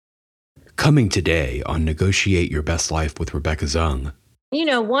Coming today on Negotiate Your Best Life with Rebecca Zung. You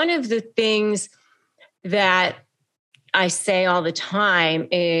know, one of the things that I say all the time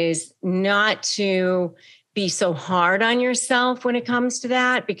is not to be so hard on yourself when it comes to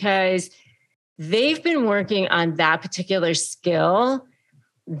that, because they've been working on that particular skill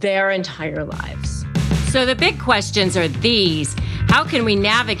their entire lives. So the big questions are these. How can we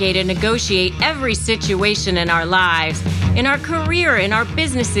navigate and negotiate every situation in our lives, in our career, in our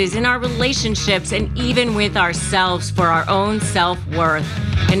businesses, in our relationships, and even with ourselves for our own self-worth?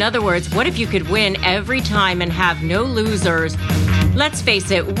 In other words, what if you could win every time and have no losers? Let's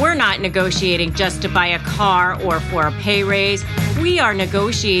face it, we're not negotiating just to buy a car or for a pay raise. We are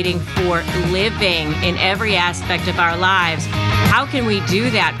negotiating for living in every aspect of our lives. How can we do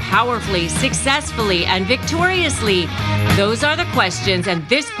that powerfully, successfully, and victoriously? Those are the questions, and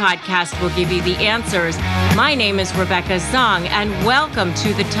this podcast will give you the answers. My name is Rebecca Zung, and welcome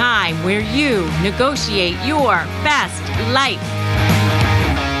to the time where you negotiate your best life.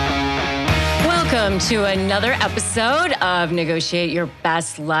 Welcome to another episode of Negotiate Your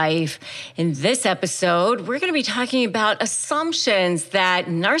Best Life. In this episode, we're going to be talking about assumptions that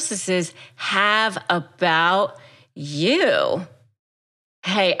narcissists have about you.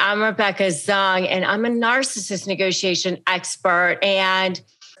 Hey, I'm Rebecca Zung, and I'm a narcissist negotiation expert, and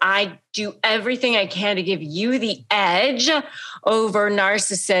I do everything I can to give you the edge over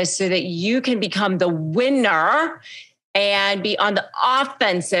narcissists so that you can become the winner and be on the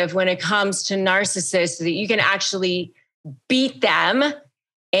offensive when it comes to narcissists so that you can actually beat them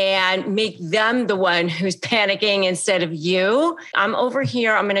and make them the one who's panicking instead of you. I'm over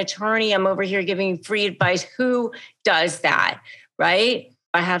here. I'm an attorney. I'm over here giving free advice. Who does that, right?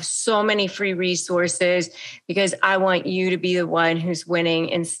 I have so many free resources because I want you to be the one who's winning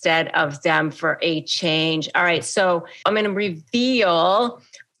instead of them for a change. All right. So I'm going to reveal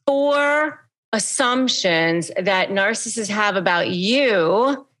 4 assumptions that narcissists have about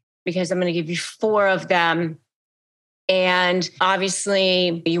you, because I'm going to give you 4 of them. And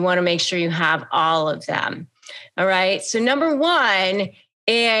obviously, you want to make sure you have all of them. All right. So number 1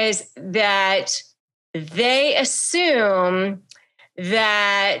 is that they assume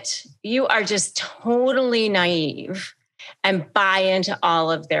that you are just totally naive and buy into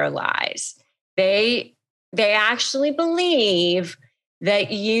all of their lies. They actually believe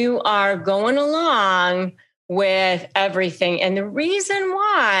that you are going along with everything. And the reason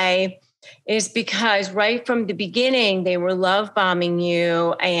why is because right from the beginning, they were love bombing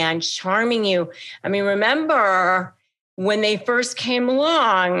you and charming you. I mean, remember when they first came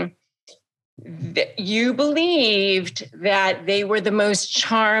along, you believed that they were the most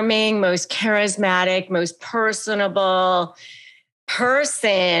charming, most charismatic, most personable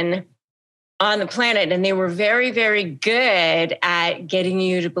person on the planet. And they were very, very good at getting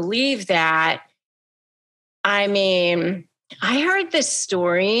you to believe that. I mean, I heard this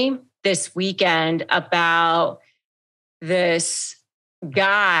story this weekend about this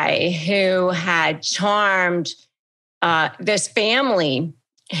guy who had charmed this family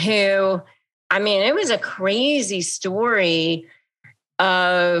who, I mean, it was a crazy story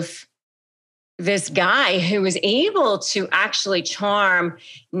of this guy who was able to actually charm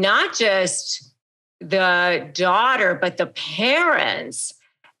not just the daughter, but the parents.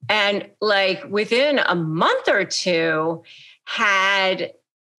 And like within a month or 2, had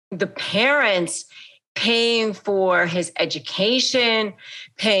the parents paying for his education,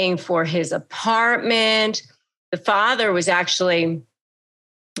 paying for his apartment. The father was actually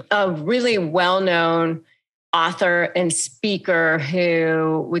a really well-known author and speaker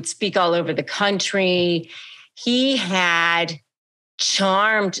who would speak all over the country. He had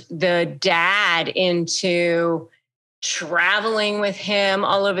charmed the dad into traveling with him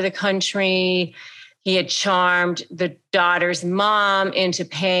all over the country. He had charmed the daughter's mom into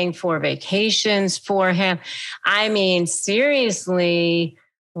paying for vacations for him. I mean, seriously,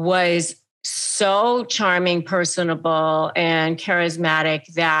 was so charming, personable, and charismatic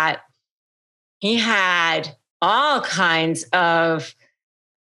that he had all kinds of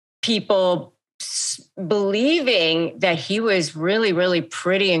people believing that he was really, really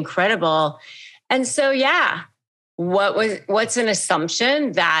pretty incredible. And so, yeah, what's an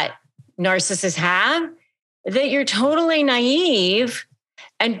assumption that narcissists have? That you're totally naive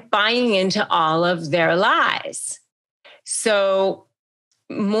and buying into all of their lies. So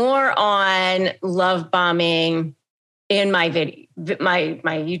more on love bombing in my video, my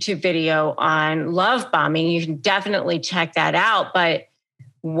YouTube video on love bombing. You can definitely check that out. But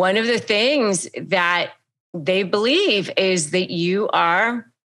one of the things that they believe is that you are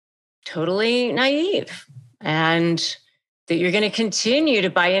totally naive and that you're going to continue to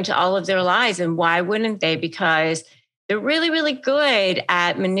buy into all of their lies. And why wouldn't they? Because they're really, really good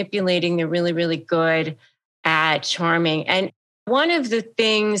at manipulating. They're really, really good at charming. And one of the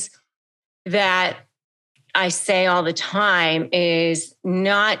things that I say all the time is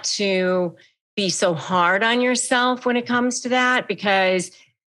not to be so hard on yourself when it comes to that, because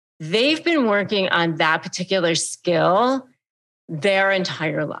they've been working on that particular skill their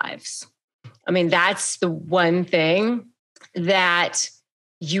entire lives. I mean, that's the one thing that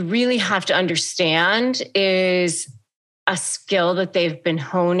you really have to understand is a skill that they've been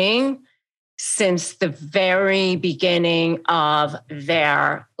honing since the very beginning of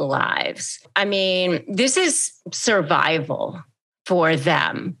their lives. I mean, this is survival for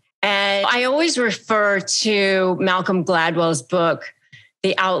them. And I always refer to Malcolm Gladwell's book,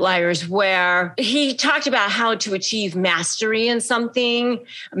 The Outliers, where he talked about how to achieve mastery in something,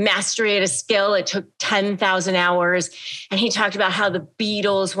 mastery at a skill. It took 10,000 hours. And he talked about how the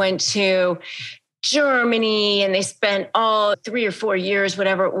Beatles went to Germany and they spent all 3 or 4 years,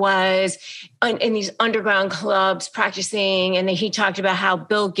 whatever it was, in these underground clubs practicing. And then he talked about how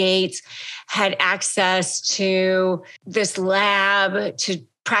Bill Gates had access to this lab to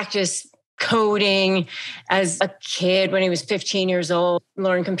practice coding as a kid when he was 15 years old,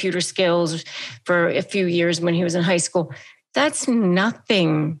 learned computer skills for a few years when he was in high school. That's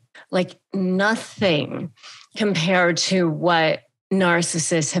nothing, like nothing compared to what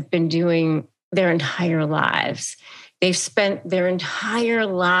narcissists have been doing their entire lives. They've spent their entire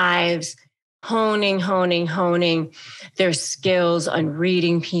lives honing their skills on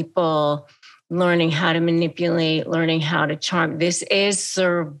reading people, learning how to manipulate, learning how to charm. This is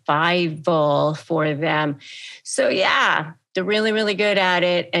survival for them. So yeah, they're really, really good at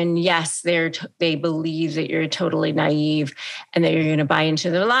it. And yes, they believe that you're totally naive and that you're going to buy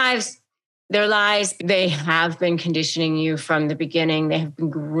into their lies. They have been conditioning you from the beginning. They have been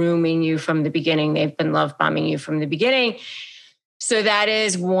grooming you from the beginning. They've been love bombing you from the beginning. So that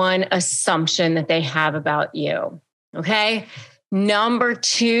is one assumption that they have about you. Okay. Number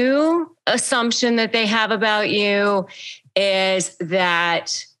 2 assumption that they have about you is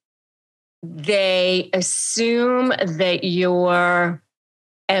that they assume that your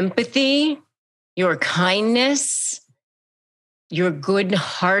empathy, your kindness, your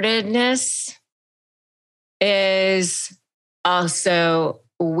good-heartedness is also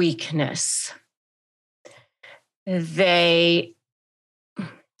weakness. They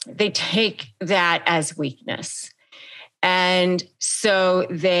take that as weakness. And so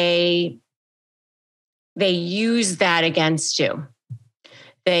they use that against you.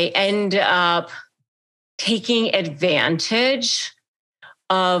 They end up taking advantage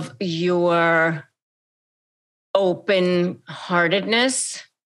of your open-heartedness,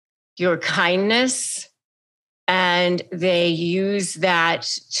 your kindness, and they use that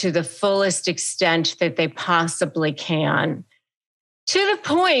to the fullest extent that they possibly can, to the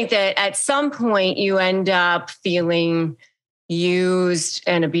point that at some point you end up feeling used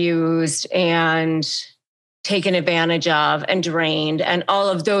and abused and taken advantage of and drained and all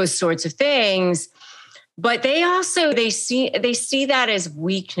of those sorts of things. But they see that as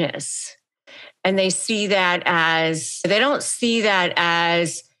weakness. And they see that they don't see that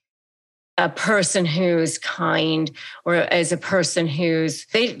as a person who's kind or as a person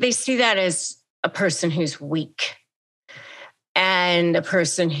they see that as a person who's weak and a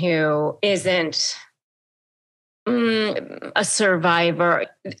person who isn't a survivor,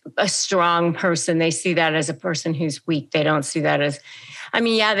 a strong person. They see that as a person who's weak. They don't see that as,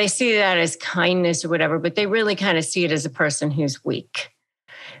 they see that as kindness or whatever, but they really kind of see it as a person who's weak.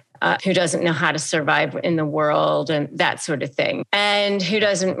 Who doesn't know how to survive in the world and that sort of thing. And who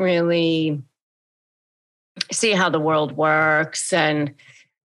doesn't really see how the world works and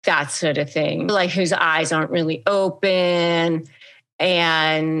that sort of thing. Like whose eyes aren't really open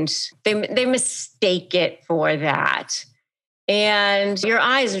and they mistake it for that. And your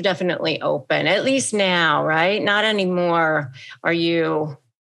eyes are definitely open, at least now, right? Not anymore are you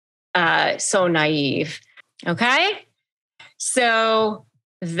so naive. Okay? So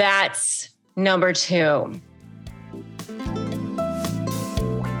that's number 2.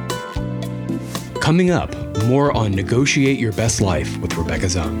 Coming up, more on Negotiate Your Best Life with Rebecca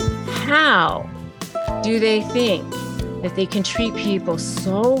Zung. How do they think that they can treat people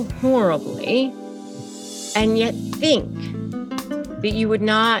so horribly and yet think that you would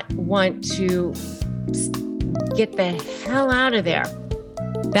not want to get the hell out of there?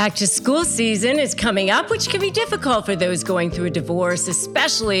 Back to school season is coming up, which can be difficult for those going through a divorce,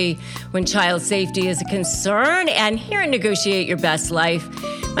 especially when child safety is a concern. And here at Negotiate Your Best Life,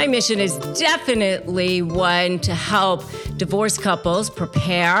 my mission is definitely one to help divorced couples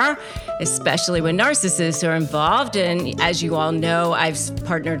prepare, especially when narcissists are involved. And as you all know, I've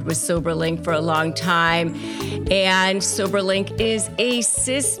partnered with SoberLink for a long time. And SoberLink is a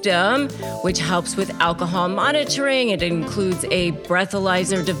system which helps with alcohol monitoring. It includes a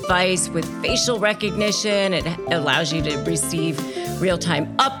breathalyzer device with facial recognition. It allows you to receive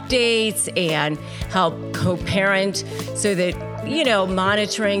real-time updates and help co-parent so that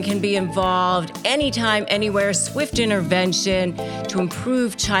monitoring can be involved anytime, anywhere, swift intervention to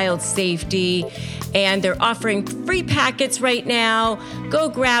improve child safety. And they're offering free packets right now. Go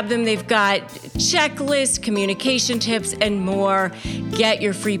grab them. They've got checklists, communication tips, and more. Get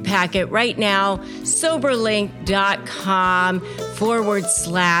your free packet right now.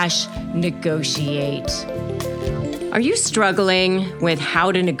 Soberlink.com/negotiate. Are you struggling with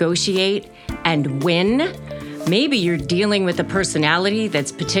how to negotiate and win? Maybe you're dealing with a personality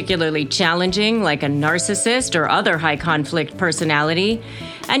that's particularly challenging, like a narcissist or other high conflict personality,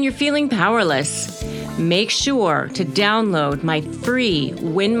 and you're feeling powerless. Make sure to download my free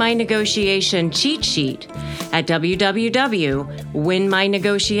Win My Negotiation cheat sheet at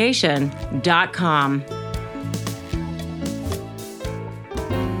www.winmynegotiation.com.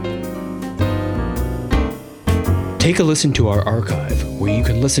 Take a listen to our archive, where you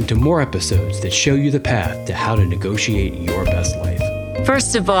can listen to more episodes that show you the path to how to negotiate your best life.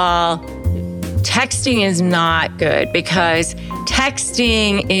 First of all, texting is not good because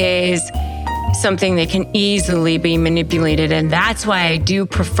texting is something that can easily be manipulated. And that's why I do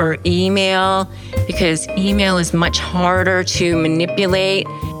prefer email, because email is much harder to manipulate.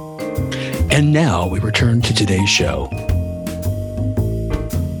 And now we return to today's show.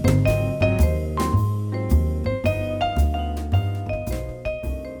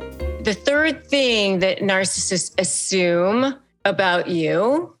 The third thing that narcissists assume about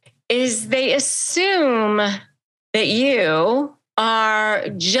you is they assume that you are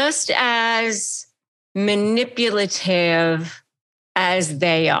just as manipulative as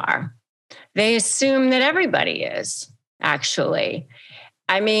they are. They assume that everybody is, actually.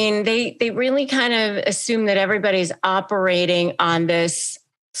 I mean, they really kind of assume that everybody's operating on this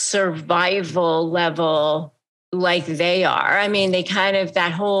survival level like they are. I mean, they kind of,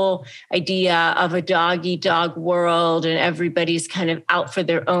 that whole idea of a dog-eat-dog world, and everybody's kind of out for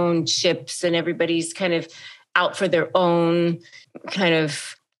their own chips, and everybody's kind of out for their own, kind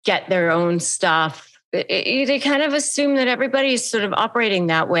of get their own stuff. They kind of assume that everybody's sort of operating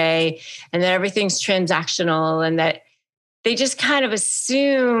that way, and that everything's transactional, and that they just kind of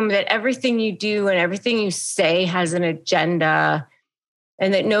assume that everything you do and everything you say has an agenda,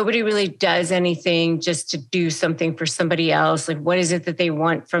 and that nobody really does anything just to do something for somebody else. Like, what is it that they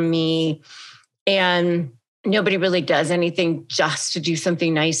want from me? And nobody really does anything just to do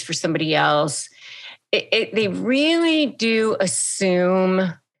something nice for somebody else. They really do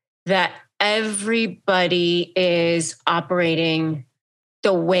assume that everybody is operating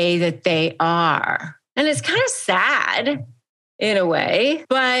the way that they are. And it's kind of sad in a way,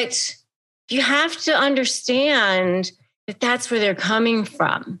 but you have to understand that that's where they're coming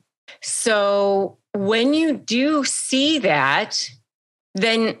from. So when you do see that,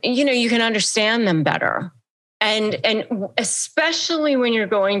 then, you can understand them better. And especially when you're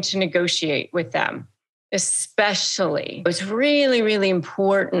going to negotiate with them, especially, it's really, really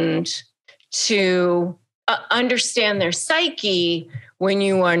important to understand their psyche when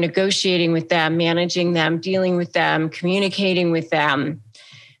you are negotiating with them, managing them, dealing with them, communicating with them.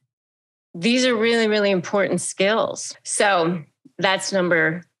 These are really, really important skills. So that's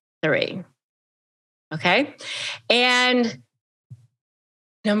number 3. Okay. And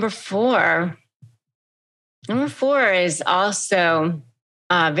number 4 is also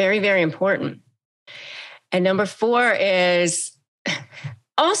very, very important. And number 4 is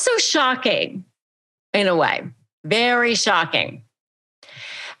also shocking in a way, very shocking.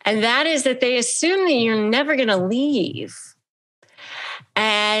 And that is that they assume that you're never going to leave.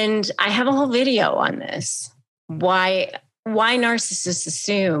 And I have a whole video on this, why narcissists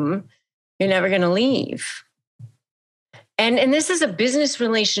assume you're never going to leave. And this is a business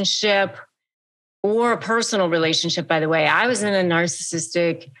relationship or a personal relationship, by the way. I was in a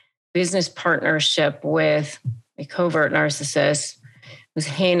narcissistic business partnership with a covert narcissist. It was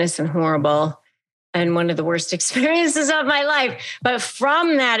heinous and horrible, and one of the worst experiences of my life. But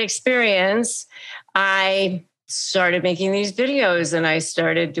from that experience, I started making these videos and I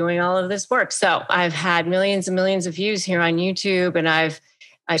started doing all of this work. So I've had millions and millions of views here on YouTube, and I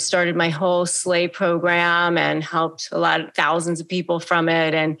started my whole Slay program and helped thousands of people from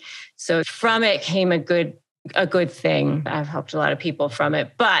it. And so from it came a good thing. I've helped a lot of people from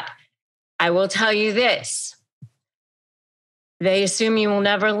it. But I will tell you this, They assume you will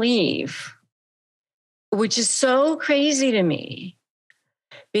never leave, which is so crazy to me,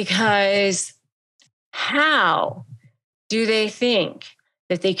 because how do they think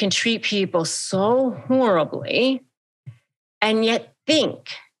that they can treat people so horribly and yet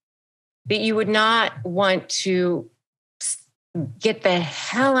think that you would not want to get the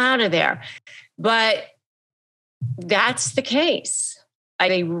hell out of there? But that's the case.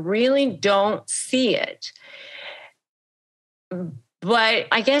 They really don't see it. But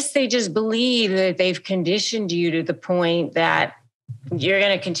I guess they just believe that they've conditioned you to the point that you're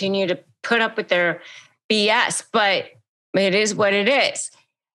going to continue to put up with their BS. But it is what it is.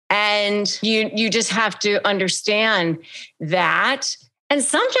 And you just have to understand that. And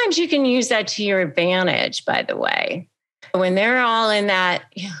sometimes you can use that to your advantage, by the way. When they're all in that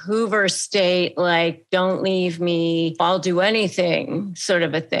Hoover state, like, don't leave me, I'll do anything sort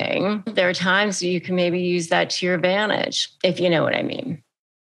of a thing, there are times that you can maybe use that to your advantage, if you know what I mean.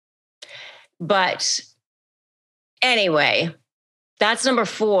 But anyway, that's number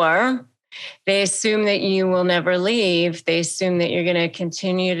 4. They assume that you will never leave. They assume that you're going to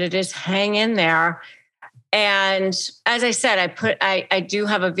continue to just hang in there. And as I said, I do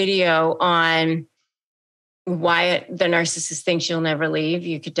have a video on why the narcissist thinks you'll never leave.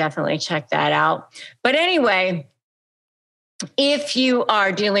 You could definitely check that out. But anyway, if you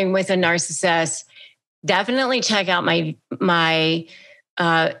are dealing with a narcissist, definitely check out my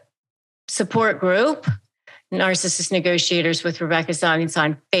support group, Narcissist Negotiators with Rebecca Zung. It's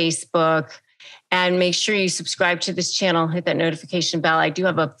on Facebook. And make sure you subscribe to this channel, hit that notification bell. I do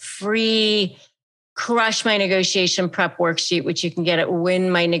have a free Crush My Negotiation Prep Worksheet, which you can get at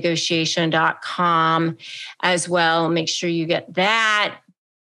winmynegotiation.com as well. Make sure you get that.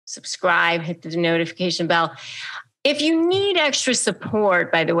 Subscribe, hit the notification bell. If you need extra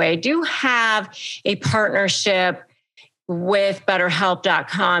support, by the way, I do have a partnership with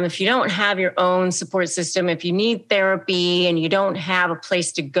BetterHelp.com. If you don't have your own support system, if you need therapy and you don't have a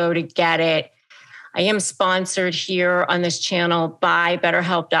place to go to get it, I am sponsored here on this channel by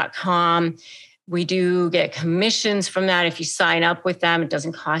BetterHelp.com. We do get commissions from that. If you sign up with them, it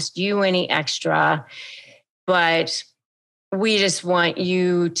doesn't cost you any extra, but we just want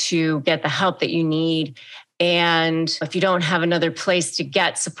you to get the help that you need. And if you don't have another place to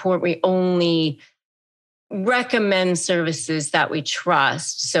get support, we only recommend services that we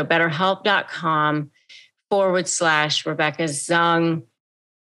trust. So BetterHelp.com/Rebecca Zung.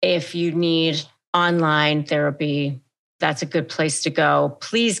 If you need online therapy, that's a good place to go.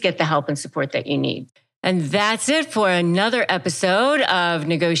 Please get the help and support that you need. And that's it for another episode of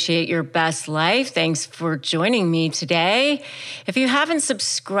Negotiate Your Best Life. Thanks for joining me today. If you haven't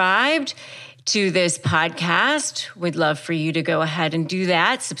subscribed to this podcast, we'd love for you to go ahead and do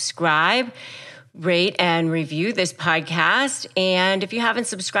that. Subscribe, rate, and review this podcast. And if you haven't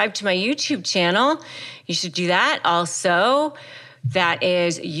subscribed to my YouTube channel, you should do that also. That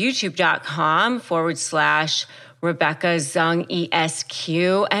is youtube.com/Rebecca Zung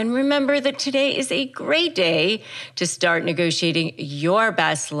ESQ. And remember that today is a great day to start negotiating your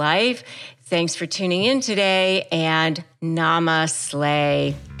best life. Thanks for tuning in today, and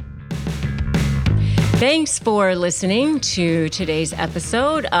Namaste. Thanks for listening to today's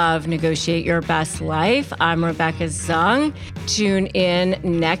episode of Negotiate Your Best Life. I'm Rebecca Zung. Tune in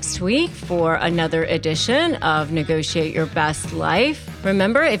next week for another edition of Negotiate Your Best Life.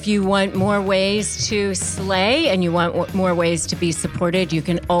 Remember, if you want more ways to slay and you want more ways to be supported, you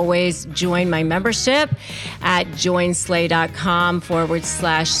can always join my membership at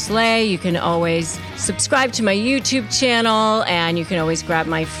joinslay.com/slay. You can always subscribe to my YouTube channel, and you can always grab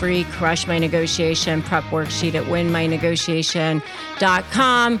my free Crush My Negotiation Prep Worksheet at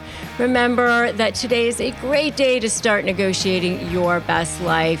winmynegotiation.com. Remember that today is a great day to start negotiating your best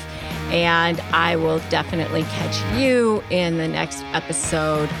life. And I will definitely catch you in the next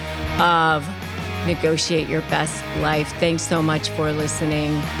episode of Negotiate Your Best Life. Thanks so much for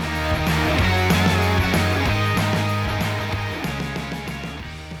listening.